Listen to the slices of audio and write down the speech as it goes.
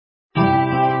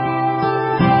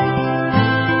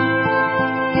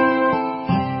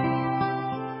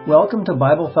Welcome to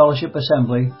Bible Fellowship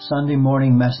Assembly Sunday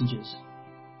morning messages.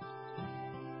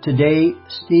 Today,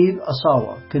 Steve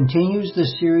Asawa continues the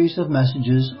series of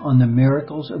messages on the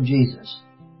miracles of Jesus.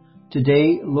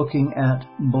 Today, looking at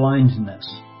blindness.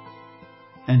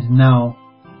 And now,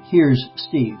 here's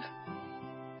Steve.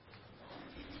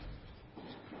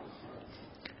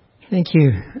 Thank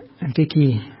you,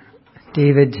 Vicki,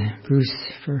 David, Bruce,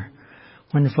 for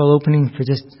wonderful opening, for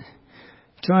just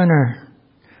drawing our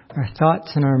thoughts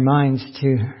and our minds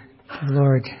to the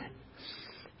Lord,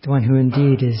 the one who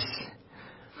indeed is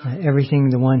everything,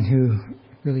 the one who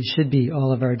really should be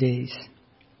all of our days.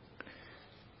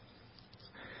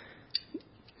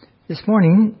 This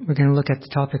morning, we're going to look at the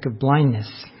topic of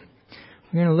blindness.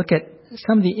 We're going to look at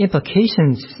some of the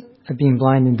implications of being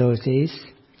blind in those days,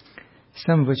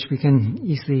 some of which we can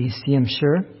easily see, I'm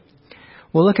sure.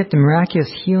 We'll look at the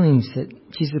miraculous healings that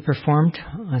Jesus performed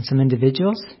on some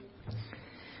individuals.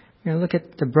 We're going to look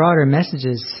at the broader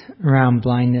messages around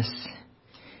blindness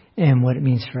and what it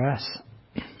means for us.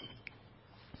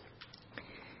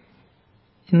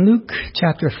 In Luke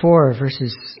chapter 4,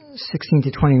 verses 16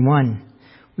 to 21,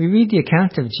 we read the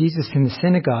account of Jesus in the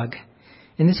synagogue,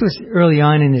 and this was early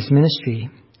on in his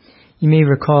ministry. You may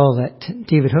recall that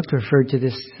David Hook referred to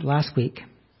this last week.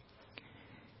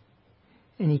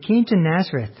 And he came to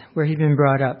Nazareth, where he'd been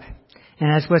brought up.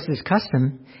 And as was his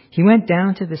custom, he went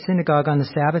down to the synagogue on the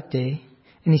Sabbath day,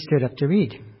 and he stood up to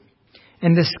read.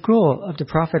 And the scroll of the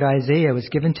prophet Isaiah was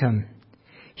given to him.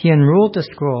 He unrolled the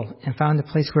scroll and found the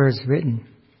place where it was written,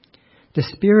 "The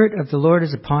Spirit of the Lord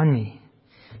is upon me,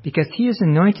 because he has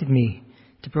anointed me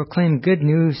to proclaim good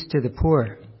news to the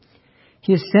poor.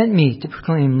 He has sent me to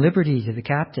proclaim liberty to the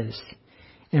captives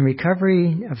and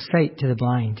recovery of sight to the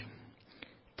blind,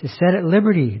 to set at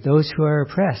liberty those who are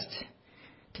oppressed,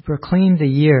 to proclaim the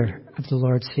year of the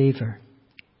Lord's favor."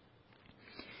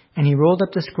 And he rolled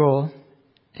up the scroll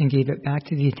and gave it back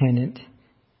to the attendant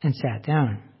and sat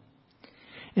down.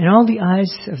 And all the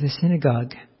eyes of the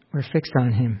synagogue were fixed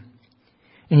on him.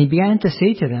 And he began to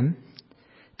say to them,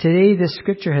 "Today this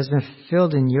scripture has been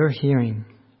fulfilled in your hearing."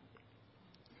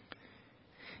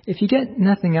 If you get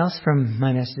nothing else from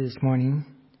my message this morning,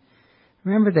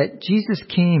 remember that Jesus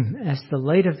came as the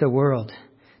light of the world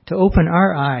to open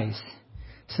our eyes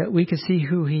so that we could see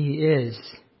who he is,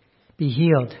 be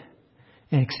healed,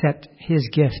 and accept his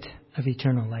gift of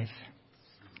eternal life.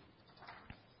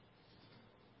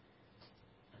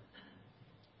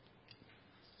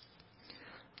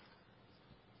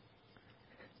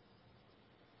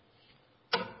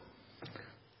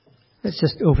 Let's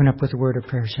just open up with a word of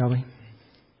prayer, shall we?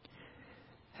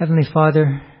 Heavenly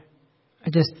Father, I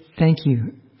just thank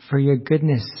you for your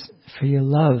goodness, for your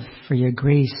love, for your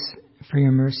grace, for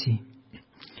your mercy.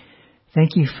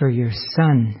 Thank you for your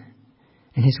Son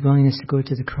and his willingness to go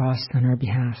to the cross on our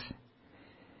behalf.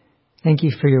 Thank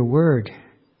you for your word,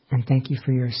 and thank you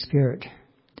for your Spirit.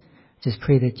 Just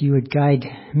pray that you would guide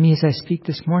me as I speak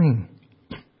this morning.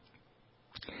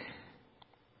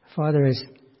 Father, as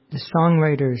the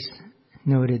songwriters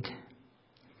noted,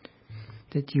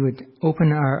 that you would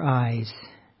open our eyes,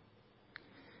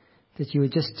 that you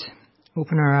would just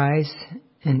open our eyes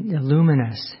and illumine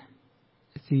us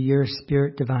through your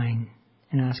Spirit divine,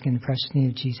 and ask in the precious name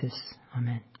of Jesus.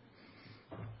 Amen.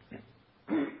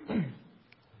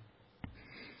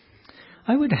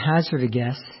 I would hazard a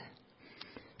guess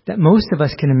that most of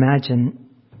us can imagine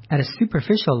at a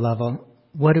superficial level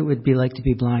what it would be like to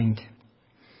be blind.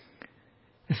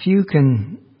 A few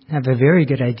can have a very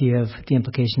good idea of the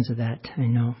implications of that, I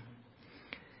know.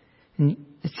 And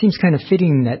it seems kind of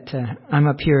fitting that I'm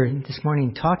up here this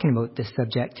morning talking about this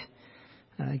subject,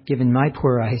 given my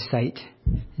poor eyesight.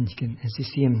 And you can, as you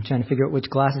see, I'm trying to figure out which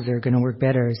glasses are going to work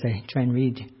better as I try and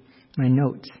read my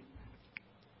notes.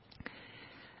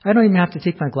 I don't even have to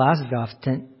take my glasses off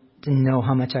to know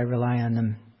how much I rely on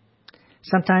them.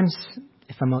 Sometimes,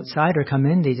 if I'm outside or come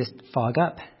in, they just fog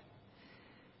up.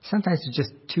 Sometimes it's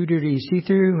just too dirty to see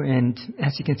through, and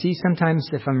as you can see, sometimes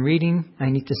if I'm reading, I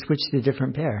need to switch to a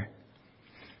different pair.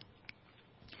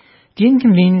 The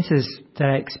inconveniences that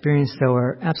I experience, though,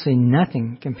 are absolutely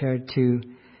nothing compared to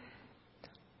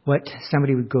what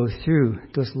somebody would go through,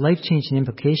 those life-changing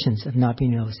implications of not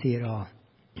being able to see at all.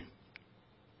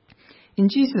 In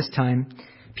Jesus' time,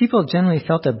 people generally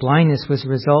felt that blindness was a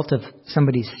result of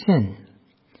somebody's sin.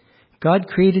 God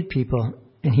created people,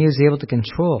 and he was able to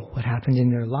control what happened in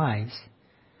their lives.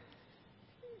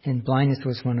 And blindness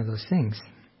was one of those things.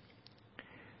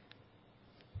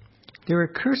 There were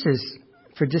curses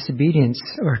for disobedience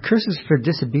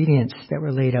that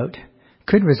were laid out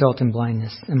could result in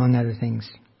blindness, among other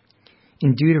things.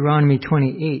 In Deuteronomy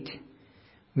 28,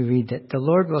 we read that the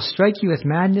Lord will strike you with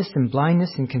madness and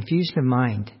blindness and confusion of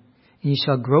mind, and you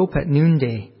shall grope at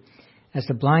noonday, as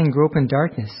the blind grope in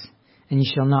darkness, and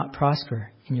you shall not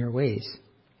prosper in your ways.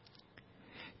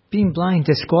 Being blind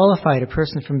disqualified a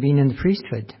person from being in the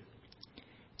priesthood.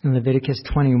 In Leviticus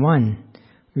 21,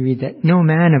 we read that no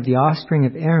man of the offspring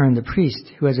of Aaron the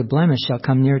priest who has a blemish shall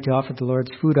come near to offer the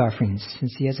Lord's food offerings.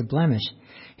 Since he has a blemish,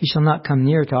 he shall not come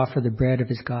near to offer the bread of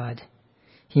his God.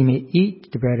 He may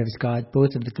eat the bread of his God,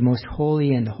 both of the most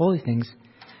holy and the holy things,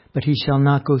 but he shall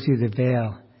not go through the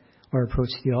veil or approach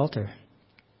the altar.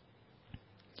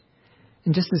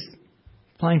 And just as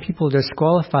blind people are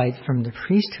disqualified from the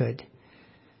priesthood,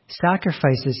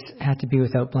 sacrifices had to be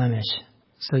without blemish.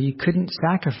 So you couldn't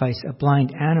sacrifice a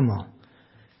blind animal.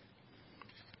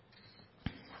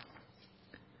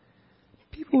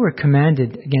 People were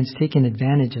commanded against taking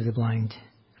advantage of the blind.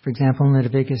 For example, in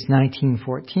Leviticus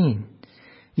 19:14,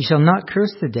 you shall not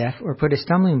curse the deaf or put a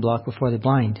stumbling block before the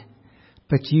blind,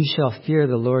 but you shall fear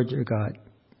the Lord your God.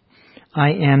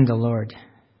 I am the Lord.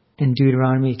 And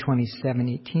Deuteronomy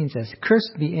 27:18 says,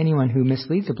 cursed be anyone who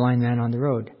misleads a blind man on the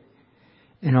road.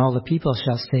 And all the people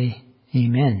shall say,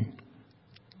 Amen.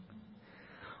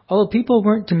 Although people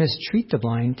weren't to mistreat the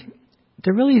blind,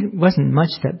 there really wasn't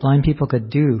much that blind people could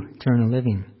do to earn a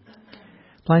living.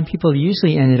 Blind people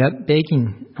usually ended up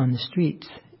begging on the streets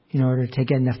in order to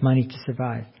get enough money to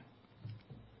survive.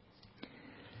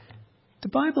 The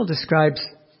Bible describes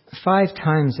 5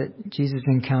 times that Jesus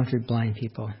encountered blind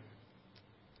people.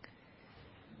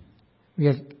 We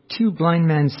have 2 blind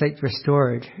men's sight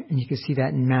restored, and you can see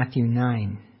that in Matthew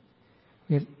 9.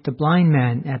 We have the blind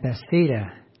man at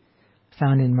Bethsaida,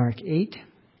 found in Mark 8.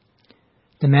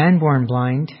 The man born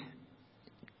blind,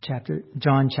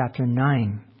 John chapter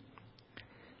 9.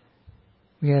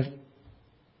 We have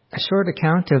a short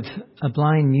account of a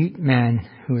blind mute man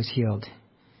who was healed.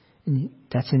 And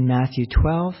that's in Matthew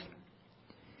 12.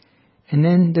 And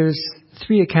then there's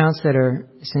 3 accounts that are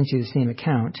essentially the same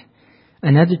account.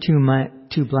 Another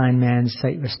 2 blind men's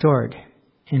sight restored.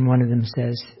 And one of them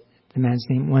says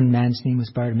one man's name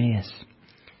was Bartimaeus.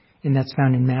 And that's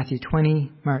found in Matthew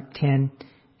 20, Mark 10,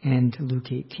 and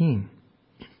Luke 18.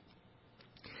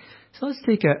 So let's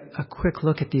take a quick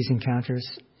look at these encounters.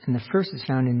 And the first is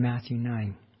found in Matthew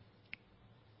 9.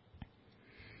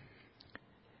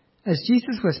 As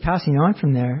Jesus was passing on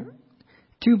from there,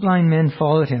 2 blind men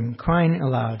followed him, crying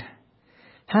aloud,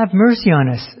 Have mercy on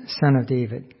us, Son of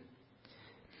David.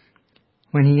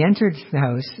 When he entered the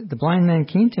house, the blind men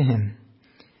came to him.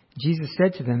 Jesus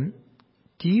said to them,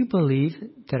 Do you believe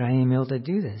that I am able to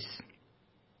do this?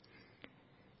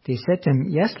 They said to him,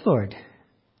 Yes, Lord.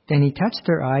 Then he touched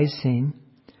their eyes, saying,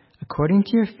 According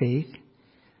to your faith,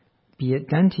 be it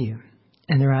done to you.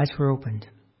 And their eyes were opened.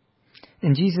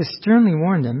 And Jesus sternly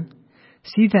warned them,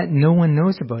 See that no one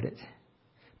knows about it.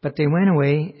 But they went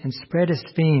away and spread his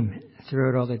fame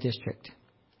throughout all the district.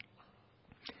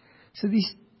 So these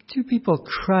 2 people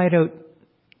cried out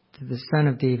to the Son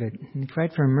of David and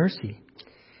cried for mercy.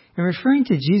 And referring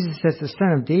to Jesus as the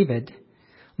Son of David,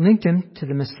 linked him to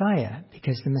the Messiah,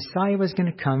 because the Messiah was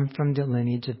going to come from the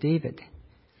lineage of David.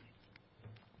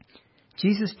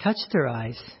 Jesus touched their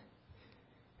eyes,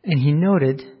 and he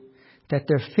noted that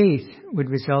their faith would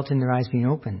result in their eyes being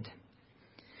opened.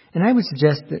 And I would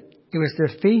suggest that it was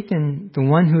their faith in the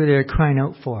one who they were crying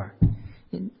out for.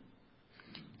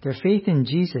 Their faith in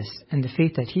Jesus and the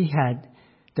faith that he had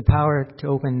the power to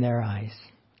open their eyes.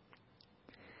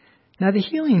 Now the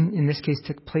healing in this case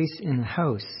took place in the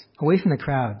house, away from the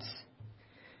crowds.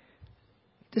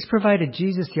 This provided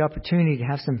Jesus the opportunity to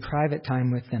have some private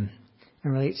time with them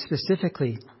and relate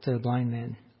specifically to the blind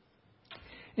man.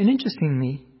 And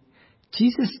interestingly,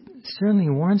 Jesus certainly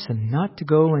warns them not to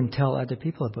go and tell other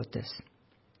people about this.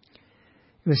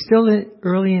 It was still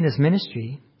early in his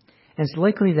ministry, and it's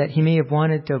likely that he may have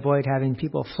wanted to avoid having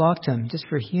people flock to him just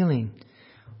for healing,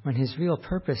 when his real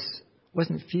purpose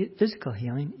wasn't physical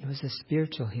healing, it was a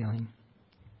spiritual healing.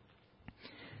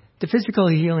 The physical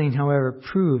healing, however,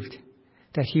 proved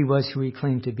that he was who he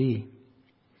claimed to be,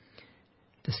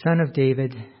 the Son of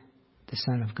David, the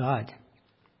Son of God.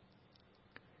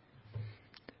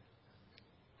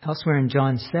 Elsewhere in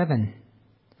John 7,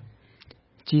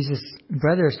 Jesus'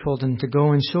 brothers told him to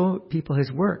go and show people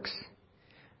his works.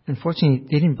 Unfortunately,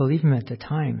 they didn't believe him at the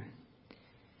time.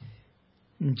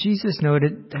 And Jesus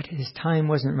noted that his time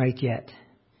wasn't right yet.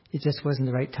 It just wasn't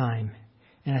the right time.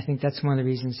 And I think that's one of the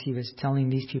reasons he was telling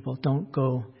these people, don't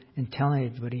go and tell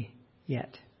anybody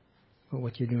yet about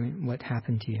what you're doing, what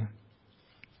happened to you.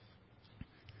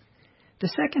 The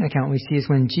second account we see is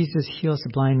when Jesus heals the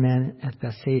blind man at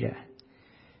Bethsaida.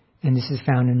 And this is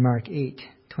found in Mark 8,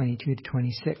 22 to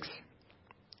 26.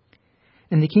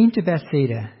 And they came to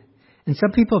Bethsaida, and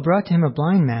some people brought to him a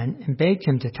blind man and begged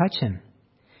him to touch him.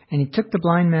 And he took the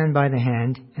blind man by the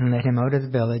hand and led him out of the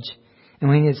village. And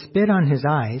when he had spit on his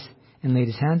eyes and laid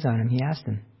his hands on him, he asked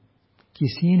him, "Do you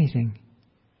see anything?"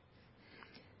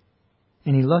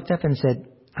 And he looked up and said,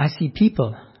 "I see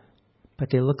people, but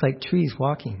they look like trees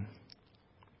walking."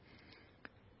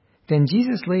 Then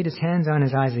Jesus laid his hands on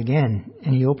his eyes again,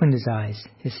 and he opened his eyes.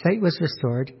 His sight was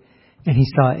restored, and he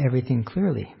saw everything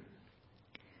clearly.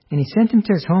 And he sent him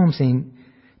to his home, saying,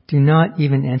 "Do not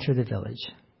even enter the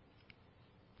village."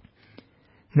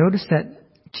 Notice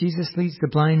that Jesus leads the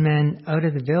blind man out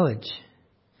of the village.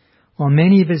 While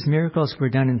many of his miracles were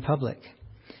done in public,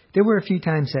 there were a few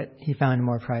times that he found a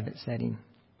more private setting.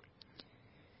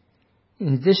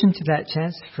 In addition to that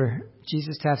chance for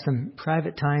Jesus to have some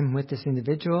private time with this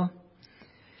individual,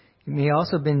 it may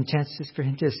also have been chances for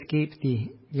him to escape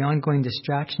the ongoing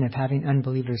distraction of having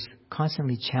unbelievers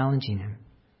constantly challenging him.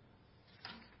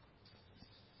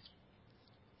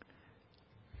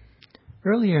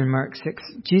 Earlier in Mark 6,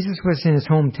 Jesus was in his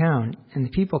hometown, and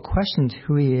the people questioned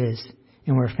who he is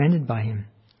and were offended by him.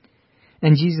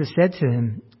 And Jesus said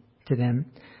to them,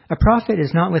 "A prophet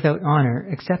is not without honor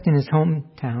except in his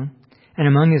hometown and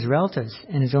among his relatives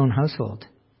and his own household."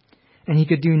 And he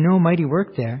could do no mighty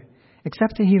work there,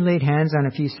 except that he laid hands on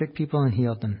a few sick people and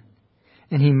healed them.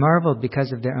 And he marveled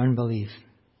because of their unbelief.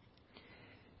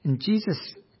 And Jesus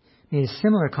made a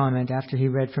similar comment after he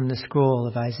read from the scroll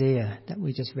of Isaiah that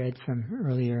we just read from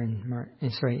earlier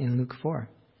in Luke 4.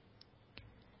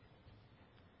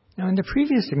 Now, in the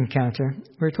previous encounter,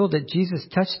 we're told that Jesus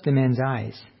touched the man's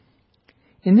eyes.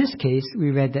 In this case,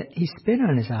 we read that he spit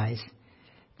on his eyes,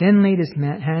 then laid his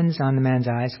hands on the man's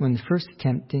eyes when the first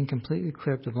attempt didn't completely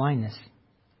clear up the blindness.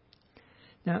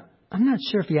 Now, I'm not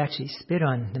sure if he actually spit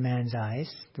on the man's eyes.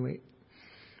 It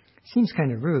seems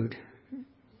kind of rude.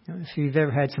 If you've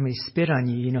ever had somebody spit on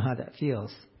you, you know how that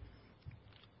feels.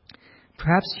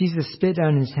 Perhaps Jesus spit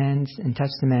on his hands and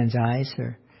touched the man's eyes,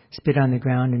 or spit on the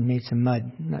ground and made some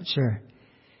mud. I'm not sure.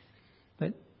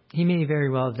 But he may very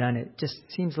well have done it. Just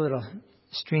seems a little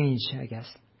strange, I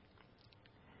guess.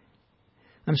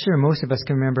 I'm sure most of us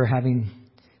can remember having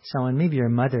someone, maybe your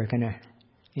mother, kind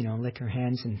of, lick her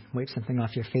hands and wipe something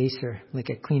off your face, or lick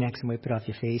a Kleenex and wipe it off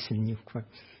your face, and you,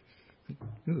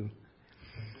 ooh.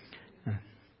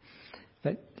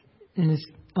 But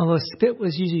although spit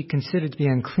was usually considered to be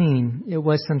unclean, it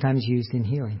was sometimes used in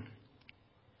healing.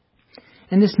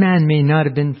 And this man may not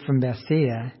have been from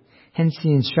Bethsaida, hence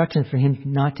the instruction for him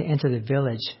not to enter the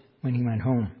village when he went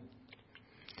home.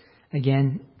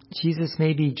 Again, Jesus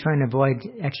may be trying to avoid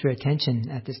extra attention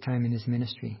at this time in his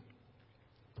ministry.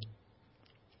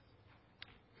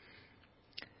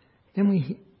 Then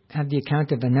we have the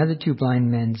account of another two blind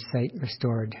men's sight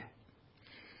restored.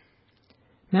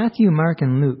 Matthew, Mark,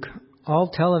 and Luke all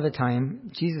tell of a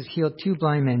time Jesus healed two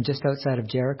blind men just outside of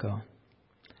Jericho.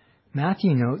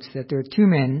 Matthew notes that there are two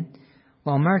men,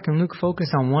 while Mark and Luke focus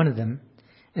on one of them,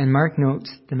 and Mark notes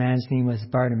the man's name was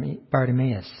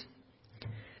Bartimaeus.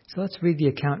 So let's read the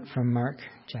account from Mark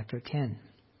chapter 10.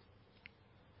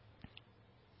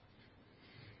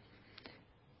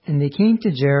 And they came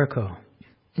to Jericho,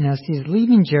 and as he was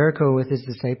leaving Jericho with his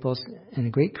disciples and a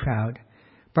great crowd,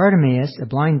 Bartimaeus, a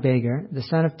blind beggar, the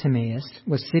son of Timaeus,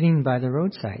 was sitting by the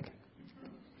roadside.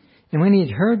 And when he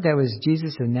had heard that was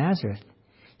Jesus of Nazareth,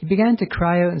 he began to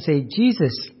cry out and say,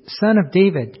 "Jesus, Son of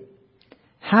David,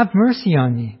 have mercy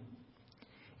on me."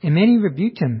 And many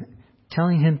rebuked him,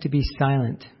 telling him to be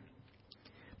silent.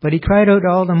 But he cried out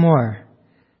all the more,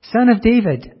 "Son of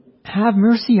David, have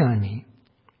mercy on me."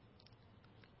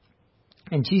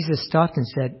 And Jesus stopped and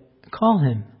said, "Call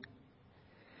him."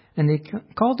 And they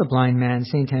called the blind man,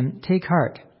 saying to him, "Take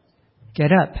heart,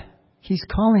 get up, he's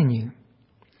calling you."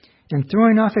 And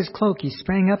throwing off his cloak, he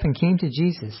sprang up and came to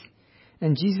Jesus.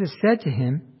 And Jesus said to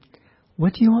him,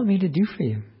 "What do you want me to do for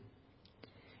you?"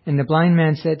 And the blind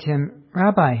man said to him,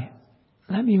 "Rabbi,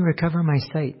 let me recover my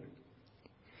sight."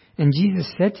 And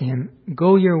Jesus said to him,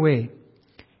 "Go your way,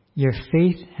 your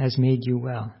faith has made you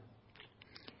well."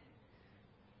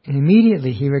 And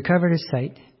immediately he recovered his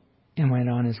sight and went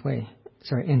on his way.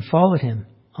 And followed him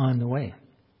on the way.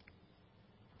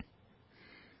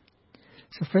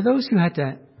 So for those who had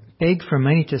to beg for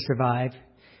money to survive,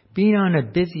 being on a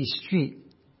busy street,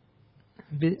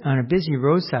 on a busy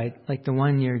roadside like the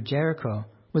one near Jericho,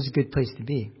 was a good place to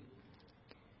be.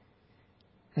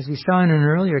 As we saw in an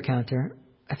earlier encounter,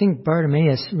 I think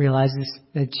Bartimaeus realizes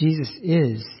that Jesus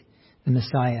is the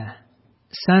Messiah.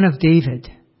 "Son of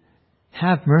David,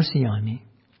 have mercy on me."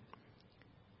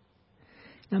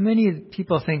 Now, many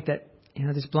people think that,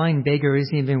 this blind beggar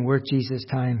isn't even worth Jesus'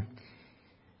 time.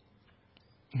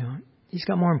 He's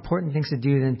got more important things to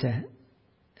do than to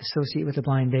associate with the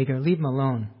blind beggar. Leave him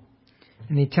alone.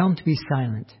 And they tell him to be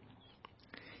silent.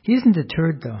 He isn't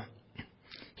deterred, though.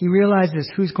 He realizes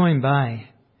who's going by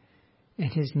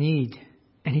and his need,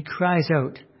 and he cries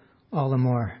out all the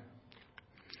more.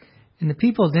 And the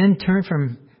people then turn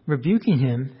from rebuking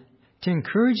him to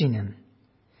encouraging him.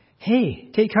 Hey,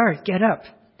 take heart, get up.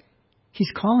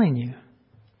 He's calling you.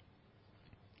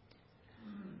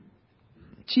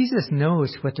 Jesus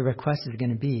knows what the request is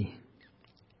going to be,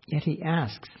 yet he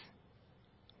asks,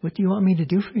 what do you want me to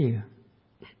do for you?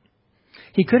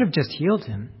 He could have just healed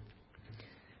him,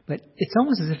 but it's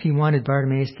almost as if he wanted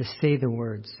Bartimaeus to say the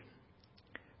words,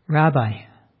 Rabbi,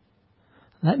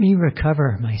 let me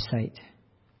recover my sight.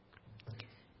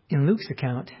 In Luke's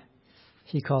account,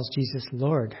 he calls Jesus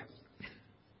Lord.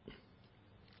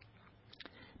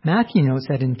 Matthew notes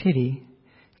that in pity,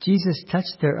 Jesus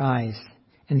touched their eyes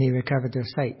and they recovered their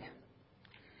sight.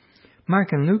 Mark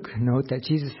and Luke note that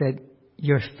Jesus said,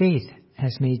 your faith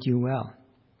has made you well.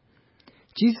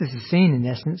 Jesus is saying, in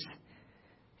essence,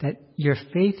 that your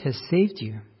faith has saved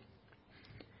you.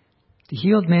 The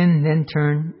healed men then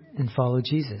turn and follow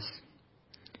Jesus.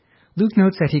 Luke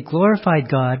notes that he glorified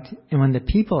God, and when the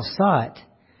people saw it,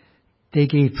 they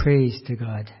gave praise to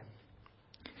God.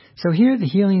 So here the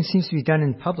healing seems to be done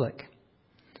in public,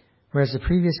 whereas the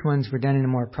previous ones were done in a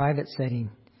more private setting.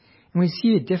 And we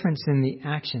see a difference in the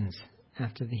actions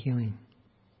after the healing.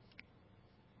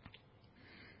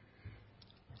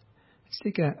 Let's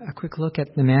take a quick look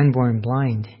at the man born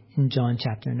blind in John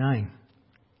chapter 9.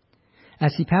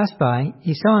 As he passed by,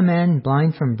 he saw a man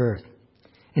blind from birth.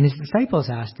 And his disciples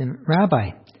asked him,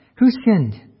 Rabbi, who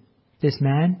sinned, this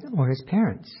man or his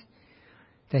parents,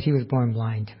 that he was born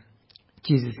blind?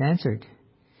 Jesus answered,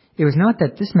 it was not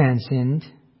that this man sinned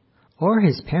or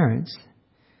his parents,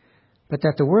 but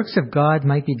that the works of God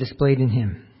might be displayed in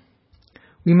him.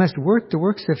 We must work the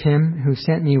works of him who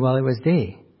sent me while it was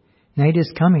day. Night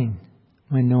is coming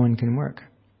when no one can work.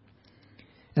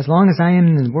 As long as I am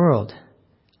in the world,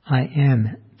 I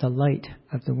am the light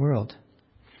of the world.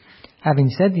 Having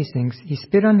said these things, he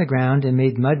spit on the ground and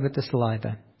made mud with the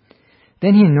saliva.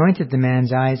 Then he anointed the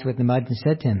man's eyes with the mud and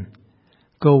said to him,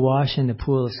 go wash in the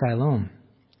pool of Siloam,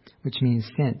 which means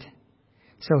sent.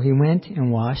 So he went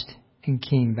and washed and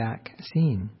came back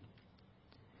seeing.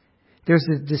 There's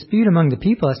a dispute among the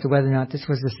people as to whether or not this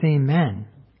was the same man.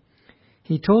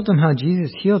 He told them how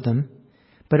Jesus healed them,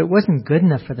 but it wasn't good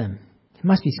enough for them. It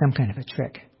must be some kind of a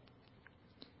trick.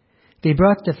 They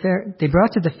brought to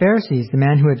the Pharisees the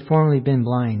man who had formerly been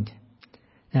blind.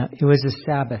 Now, it was a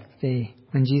Sabbath day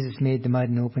when Jesus made the mud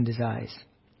and opened his eyes.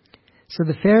 So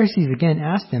the Pharisees again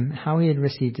asked him how he had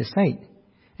received his sight.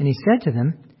 And he said to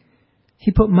them,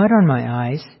 he put mud on my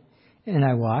eyes, and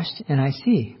I washed, and I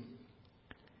see.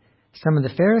 Some of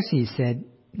the Pharisees said,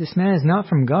 this man is not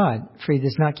from God, for he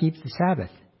does not keep the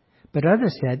Sabbath. But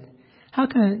others said, how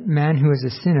can a man who is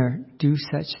a sinner do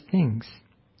such things?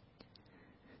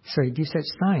 Do such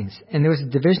signs. And there was a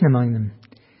division among them.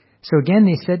 So again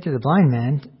they said to the blind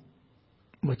man,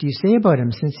 what do you say about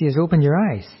him since he has opened your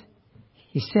eyes?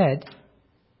 He said,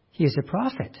 he is a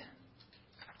prophet.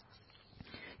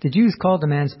 The Jews called the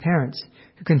man's parents,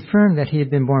 who confirmed that he had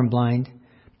been born blind,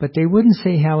 but they wouldn't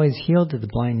say how he was healed of the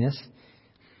blindness.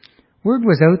 Word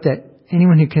was out that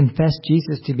anyone who confessed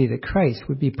Jesus to be the Christ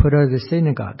would be put out of the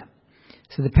synagogue.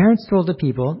 So the parents told the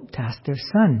people to ask their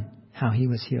son how he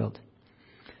was healed.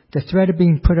 The threat of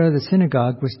being put out of the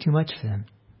synagogue was too much for them.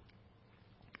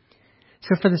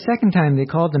 So for the second time they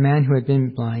called the man who had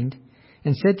been blind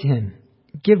and said to him,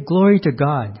 give glory to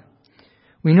God.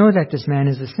 We know that this man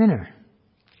is a sinner.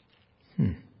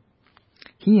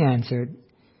 He answered,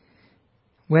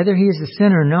 whether he is a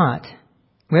sinner or not,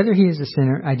 whether he is a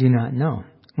sinner, I do not know.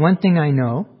 One thing I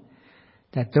know,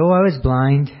 that though I was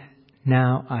blind,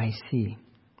 now I see.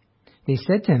 They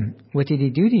said to him, what did he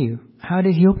do to you? How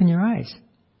did he open your eyes?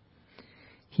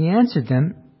 He answered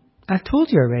them, I've told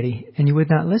you already, and you would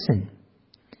not listen.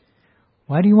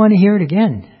 Why do you want to hear it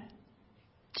again?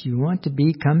 Do you want to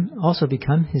also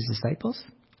become his disciples?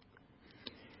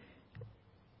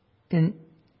 And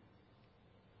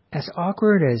as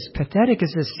awkward, as pathetic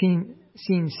as this scene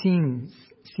seems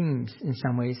in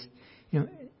some ways,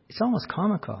 it's almost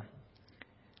comical.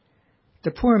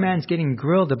 The poor man's getting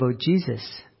grilled about Jesus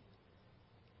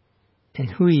and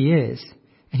who he is,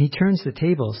 and he turns the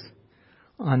tables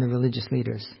on the religious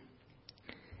leaders.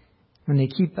 When they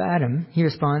keep at him, he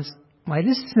responds, why,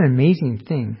 this is an amazing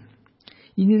thing.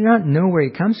 You do not know where he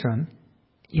comes from,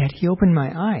 yet he opened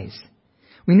my eyes.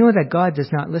 We know that God does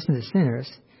not listen to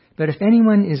sinners, but if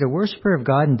anyone is a worshiper of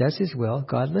God and does his will,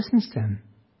 God listens to him.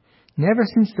 Never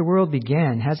since the world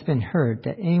began has it been heard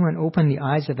that anyone opened the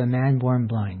eyes of a man born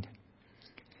blind.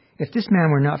 If this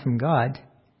man were not from God,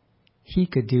 he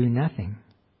could do nothing."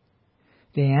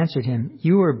 They answered him,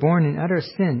 "You were born in utter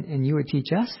sin, and you would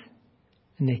teach us?"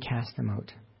 And they cast him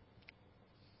out.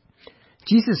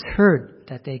 Jesus heard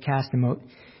that they cast him out,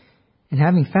 and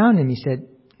having found him, he said,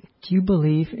 "Do you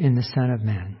believe in the Son of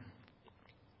Man?"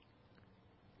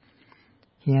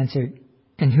 He answered,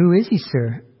 "And who is he,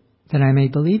 sir, that I may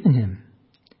believe in him?"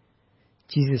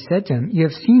 Jesus said to him, "You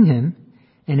have seen him,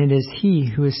 and it is he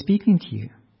who is speaking to you."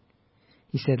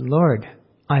 He said, "Lord,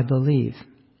 I believe,"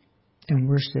 and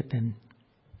worship him.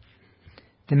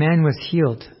 The man was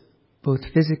healed, both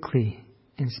physically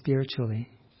and spiritually.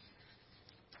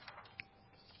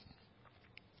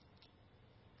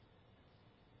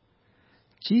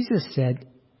 Jesus said,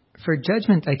 "For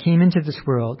judgment I came into this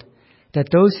world, that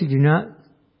those who do not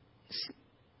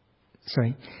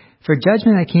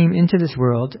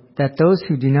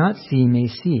see may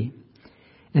see,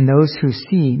 and those who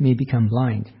see may become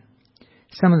blind."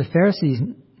 Some of the Pharisees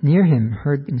near him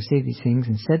heard him say these things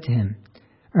and said to him,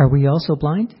 "Are we also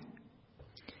blind?"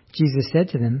 Jesus said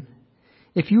to them,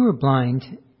 "If you were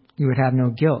blind, you would have no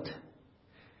guilt.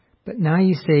 But now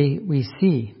you say, 'We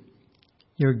see,'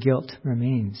 your guilt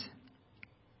remains."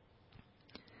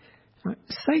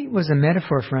 Sight was a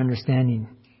metaphor for understanding.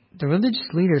 The religious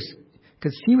leaders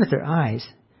could see with their eyes,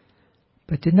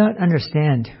 but did not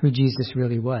understand who Jesus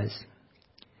really was.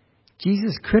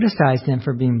 Jesus criticized them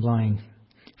for being blind,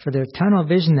 for their tunnel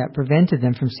vision that prevented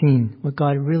them from seeing what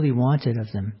God really wanted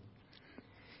of them.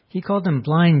 He called them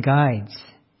blind guides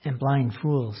and blind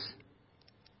fools.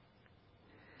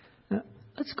 Now,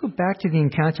 let's go back to the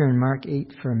encounter in Mark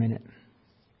 8 for a minute.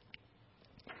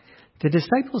 The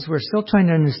disciples were still trying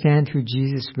to understand who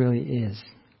Jesus really is.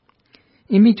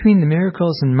 In between the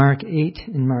miracles in Mark 8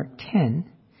 and Mark 10,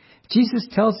 Jesus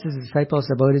tells his disciples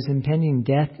about his impending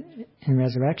death and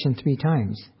resurrection 3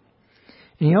 times.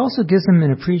 And he also gives them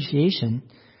an appreciation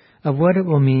of what it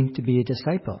will mean to be a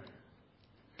disciple.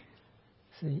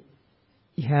 So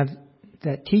you have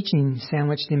that teaching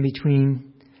sandwiched in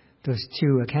between those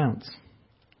 2 accounts.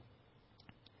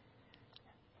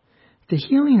 The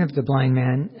healing of the blind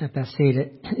man at Bethsaida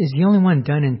is the only one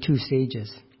done in 2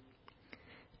 stages.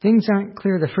 Things aren't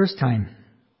clear the first time.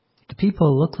 The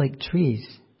people look like trees.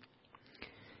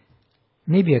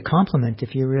 Maybe a compliment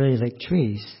if you really like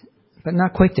trees, but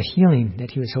not quite the healing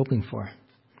that he was hoping for.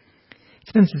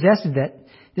 It's been suggested that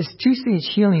this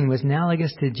 2-stage healing was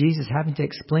analogous to Jesus having to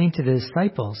explain to the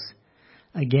disciples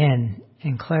again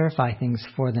and clarify things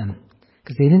for them,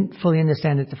 because they didn't fully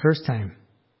understand it the first time,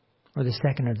 or the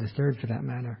second or the third for that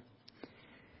matter.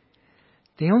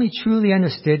 They only truly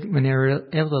understood when they were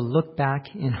able to look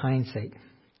back in hindsight.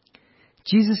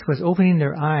 Jesus was opening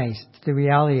their eyes to the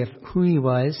reality of who he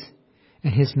was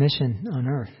and his mission on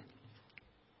earth.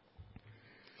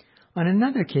 On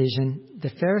another occasion,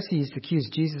 the Pharisees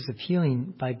accused Jesus of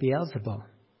healing by Beelzebul.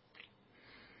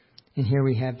 And here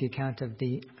we have the account of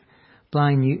the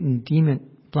blind,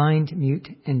 mute,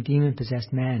 and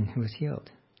demon-possessed man who was healed.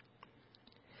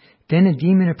 Then a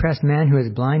demon-oppressed man who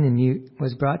was blind and mute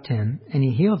was brought to him, and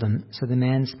he healed him, so the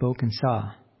man spoke and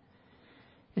saw.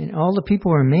 And all the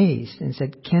people were amazed and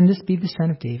said, "Can this be the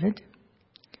son of David?"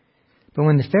 But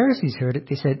when the Pharisees heard it,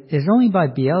 they said, "It is only by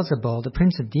Beelzebul, the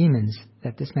prince of demons,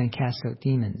 that this man casts out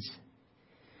demons."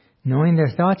 Knowing their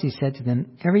thoughts, he said to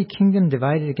them, "Every kingdom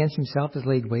divided against himself is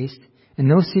laid waste, and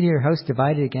no city or house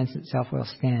divided against itself will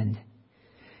stand.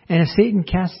 And if Satan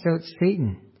casts out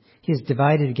Satan, he is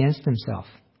divided against himself.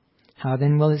 How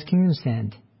then will his kingdom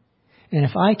stand? And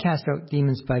if I cast out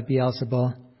demons by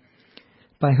Beelzebul,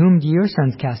 by whom do your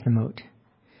sons cast them out?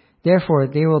 Therefore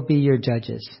they will be your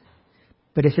judges.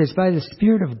 But if it is by the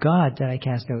Spirit of God that I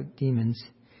cast out demons,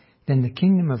 then the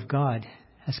kingdom of God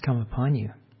has come upon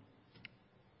you."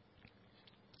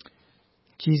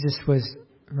 Jesus was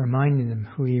reminding them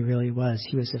who he really was.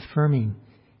 He was affirming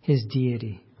his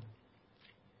deity.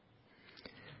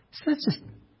 So let's just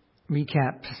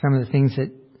recap some of the things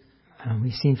that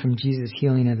we've seen from Jesus'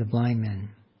 healing of the blind man.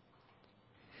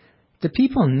 The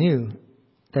people knew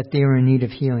that they were in need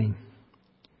of healing.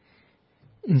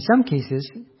 In some cases,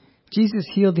 Jesus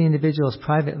healed the individuals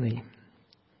privately,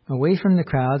 away from the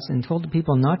crowds, and told the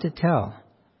people not to tell.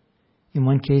 In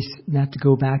one case, not to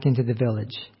go back into the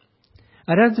village.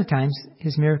 At other times,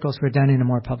 his miracles were done in a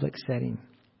more public setting.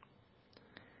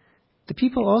 The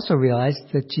people also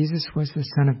realized that Jesus was the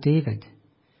son of David,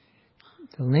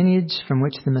 the lineage from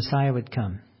which the Messiah would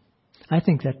come. I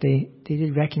think that they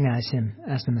did recognize him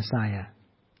as the Messiah.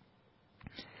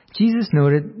 Jesus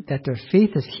noted that their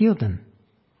faith has healed them.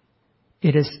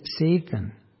 It has saved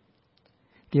them.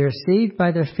 They are saved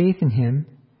by their faith in Him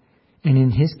and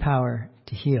in His power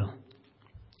to heal.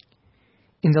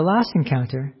 In the last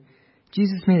encounter,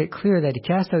 Jesus made it clear that He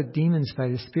cast out demons by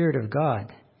the Spirit of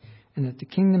God and that the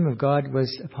kingdom of God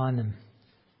was upon them.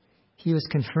 He was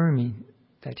confirming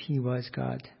that He was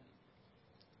God.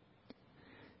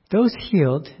 Those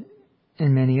healed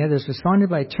and many others responded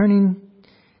by turning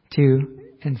to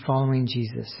and following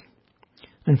Jesus.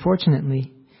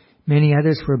 Unfortunately, many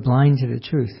others were blind to the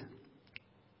truth.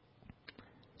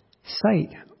 Sight,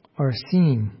 or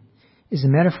seeing, is a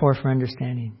metaphor for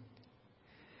understanding.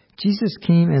 Jesus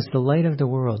came as the light of the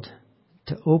world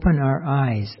to open our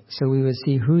eyes so we would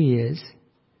see who He is,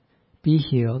 be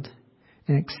healed,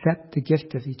 and accept the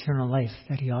gift of eternal life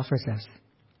that He offers us.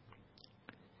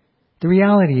 The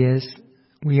reality is,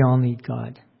 we all need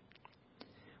God.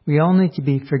 We all need to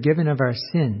be forgiven of our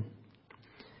sin,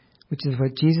 which is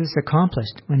what Jesus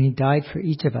accomplished when He died for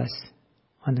each of us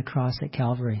on the cross at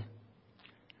Calvary.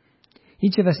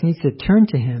 Each of us needs to turn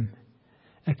to Him,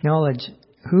 acknowledge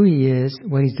who He is,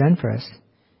 what He's done for us,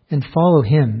 and follow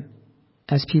Him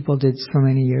as people did so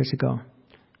many years ago.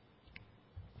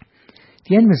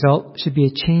 The end result should be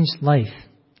a changed life,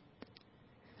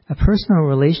 a personal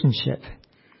relationship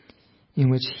in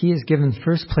which He is given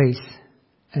first place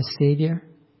as Savior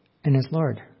and as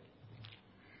Lord.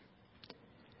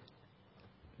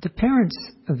 The parents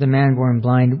of the man born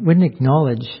blind wouldn't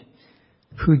acknowledge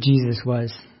who Jesus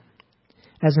was.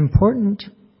 As important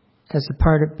as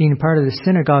being a part of the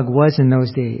synagogue was in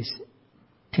those days,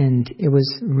 and it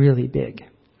was really big,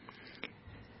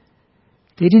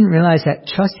 they didn't realize that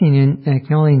trusting in and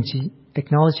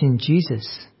acknowledging Jesus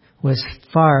was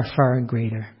far, far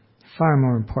greater, far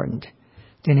more important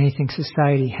than anything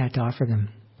society had to offer them.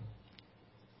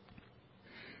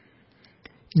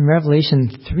 In Revelation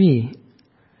 3,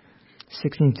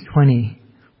 16-20,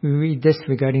 we read this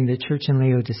regarding the church in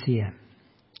Laodicea.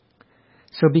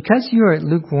 So because you are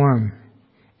lukewarm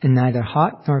and neither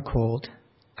hot nor cold,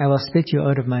 I will spit you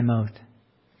out of my mouth.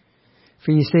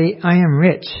 For you say, I am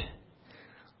rich,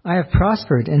 I have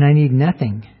prospered and I need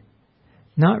nothing,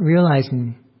 not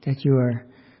realizing that you are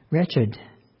wretched,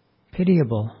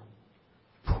 pitiable,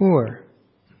 poor,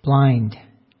 blind,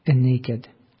 and naked.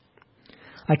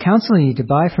 I counsel you to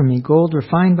buy from me gold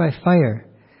refined by fire,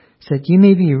 so that you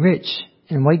may be rich,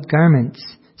 and white garments,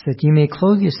 so that you may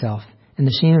clothe yourself, and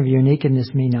the shame of your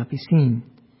nakedness may not be seen.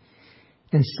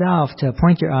 And salve to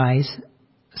appoint your eyes,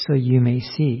 so you may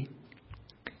see.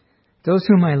 Those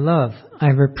whom I love, I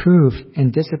reprove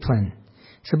and discipline.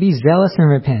 So be zealous and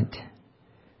repent.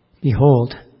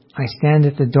 Behold, I stand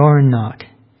at the door and knock.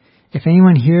 If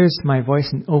anyone hears my voice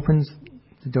and opens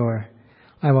the door,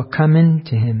 I will come in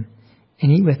to him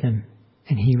and eat with him,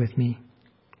 and he with me.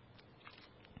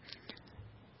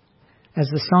 As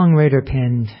the songwriter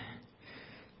penned,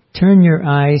 turn your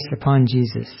eyes upon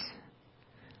Jesus.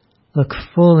 Look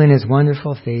full in His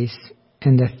wonderful face,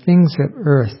 and the things of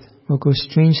earth will grow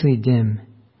strangely dim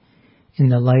in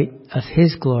the light of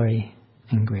His glory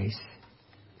and grace.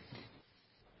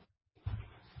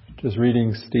 Just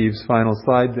reading Steve's final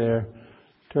slide there.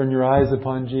 Turn your eyes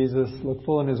upon Jesus, look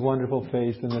full in His wonderful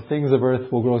face, and the things of earth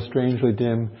will grow strangely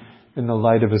dim in the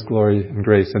light of His glory and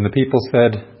grace. And the people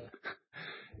said,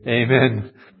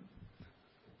 Amen.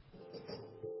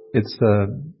 It's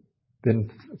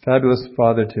been fabulous,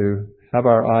 Father, to have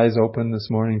our eyes open this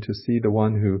morning to see the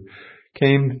one who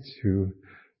came to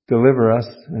deliver us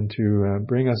and to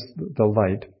bring us the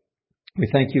light. We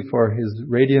thank You for His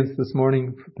radiance this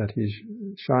morning, that He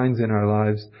shines in our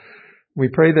lives. We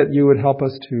pray that You would help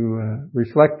us to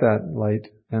reflect that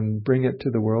light and bring it to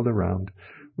the world around.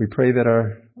 We pray that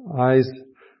our eyes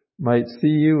might see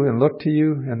You and look to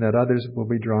You, and that others will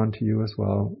be drawn to You as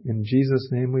well. In Jesus'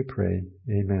 name we pray.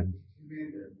 Amen.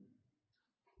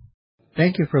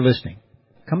 Thank you for listening.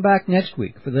 Come back next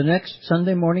week for the next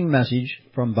Sunday morning message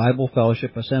from Bible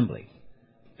Fellowship Assembly.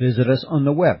 Visit us on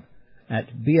the web at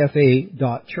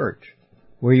bfa.church,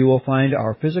 where you will find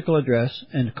our physical address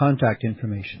and contact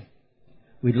information.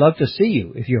 We'd love to see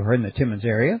you if you're in the Timmins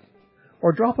area,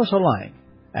 or drop us a line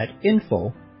at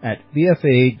info@bfa.church.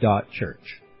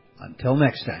 Until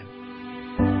next time.